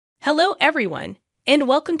Hello everyone, and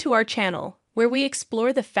welcome to our channel, where we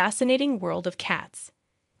explore the fascinating world of cats.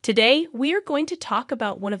 Today, we are going to talk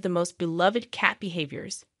about one of the most beloved cat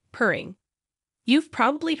behaviors, purring. You've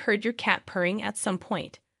probably heard your cat purring at some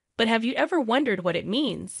point, but have you ever wondered what it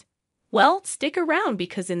means? Well, stick around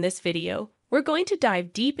because in this video, we're going to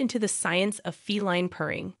dive deep into the science of feline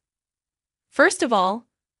purring. First of all,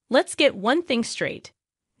 let's get one thing straight.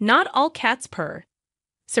 Not all cats purr.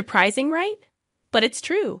 Surprising, right? But it's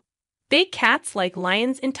true. Big cats like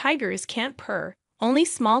lions and tigers can't purr. Only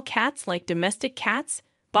small cats like domestic cats,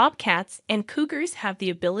 bobcats, and cougars have the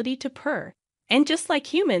ability to purr. And just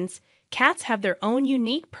like humans, cats have their own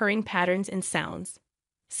unique purring patterns and sounds.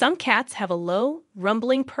 Some cats have a low,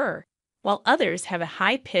 rumbling purr, while others have a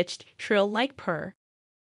high-pitched, trill-like purr.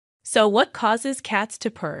 So what causes cats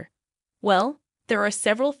to purr? Well, there are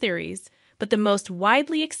several theories, but the most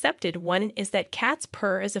widely accepted one is that cats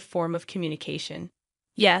purr as a form of communication.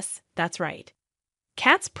 Yes, that's right.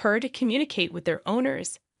 Cats purr to communicate with their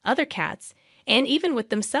owners, other cats, and even with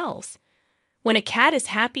themselves. When a cat is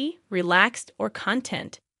happy, relaxed, or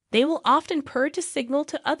content, they will often purr to signal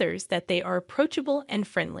to others that they are approachable and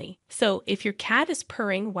friendly. So, if your cat is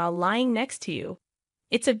purring while lying next to you,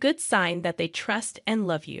 it's a good sign that they trust and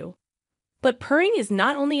love you. But purring is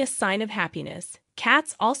not only a sign of happiness.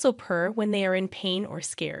 Cats also purr when they are in pain or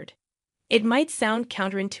scared. It might sound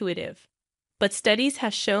counterintuitive, but studies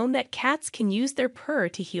have shown that cats can use their purr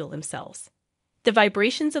to heal themselves. The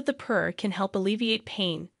vibrations of the purr can help alleviate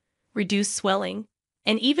pain, reduce swelling,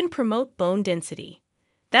 and even promote bone density.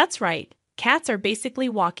 That's right, cats are basically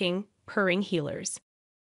walking, purring healers.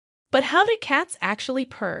 But how do cats actually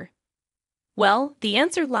purr? Well, the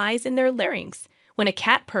answer lies in their larynx. When a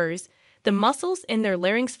cat purrs, the muscles in their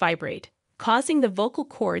larynx vibrate, causing the vocal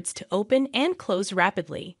cords to open and close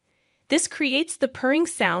rapidly. This creates the purring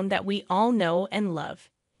sound that we all know and love.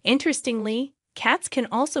 Interestingly, cats can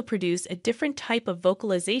also produce a different type of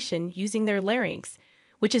vocalization using their larynx,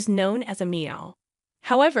 which is known as a meow.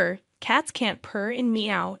 However, cats can't purr and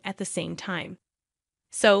meow at the same time.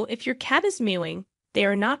 So, if your cat is mewing, they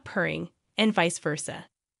are not purring, and vice versa.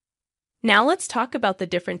 Now let's talk about the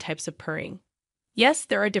different types of purring. Yes,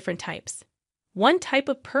 there are different types. One type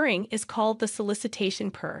of purring is called the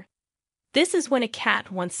solicitation purr. This is when a cat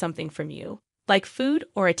wants something from you, like food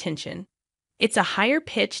or attention. It's a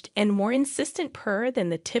higher-pitched and more insistent purr than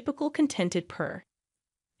the typical contented purr.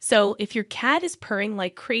 So, if your cat is purring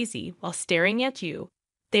like crazy while staring at you,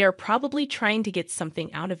 they are probably trying to get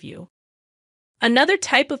something out of you. Another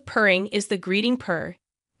type of purring is the greeting purr.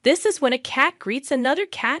 This is when a cat greets another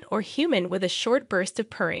cat or human with a short burst of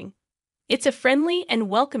purring. It's a friendly and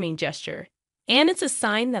welcoming gesture, and it's a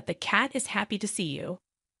sign that the cat is happy to see you.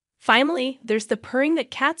 Finally, there's the purring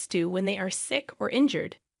that cats do when they are sick or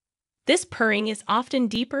injured. This purring is often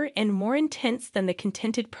deeper and more intense than the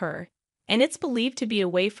contented purr, and it's believed to be a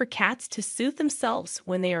way for cats to soothe themselves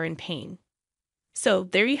when they are in pain. So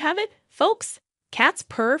there you have it, folks. Cats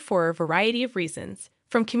purr for a variety of reasons,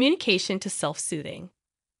 from communication to self-soothing.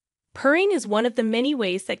 Purring is one of the many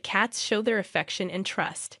ways that cats show their affection and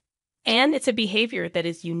trust, and it's a behavior that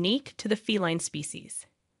is unique to the feline species.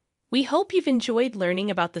 We hope you've enjoyed learning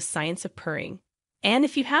about the science of purring, and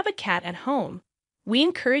if you have a cat at home, we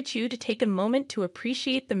encourage you to take a moment to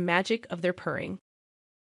appreciate the magic of their purring.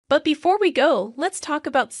 But before we go, let's talk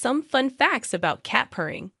about some fun facts about cat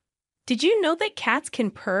purring. Did you know that cats can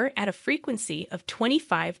purr at a frequency of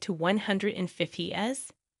 25 to 150 Hz?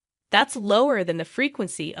 That's lower than the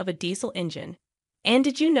frequency of a diesel engine. And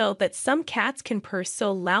did you know that some cats can purr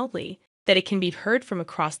so loudly that it can be heard from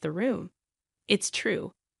across the room? It's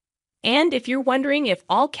true. And if you're wondering if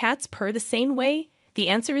all cats purr the same way, the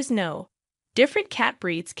answer is no. Different cat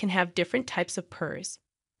breeds can have different types of purrs,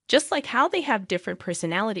 just like how they have different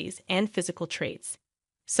personalities and physical traits.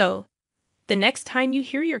 So, the next time you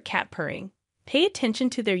hear your cat purring, pay attention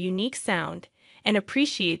to their unique sound and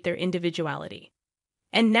appreciate their individuality.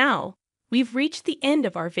 And now, we've reached the end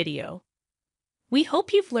of our video. We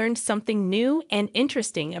hope you've learned something new and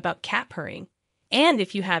interesting about cat purring. And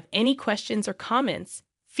if you have any questions or comments,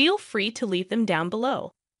 feel free to leave them down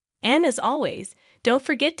below. And as always, don't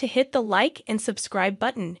forget to hit the like and subscribe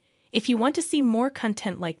button if you want to see more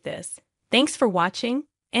content like this. Thanks for watching,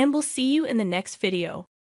 and we'll see you in the next video.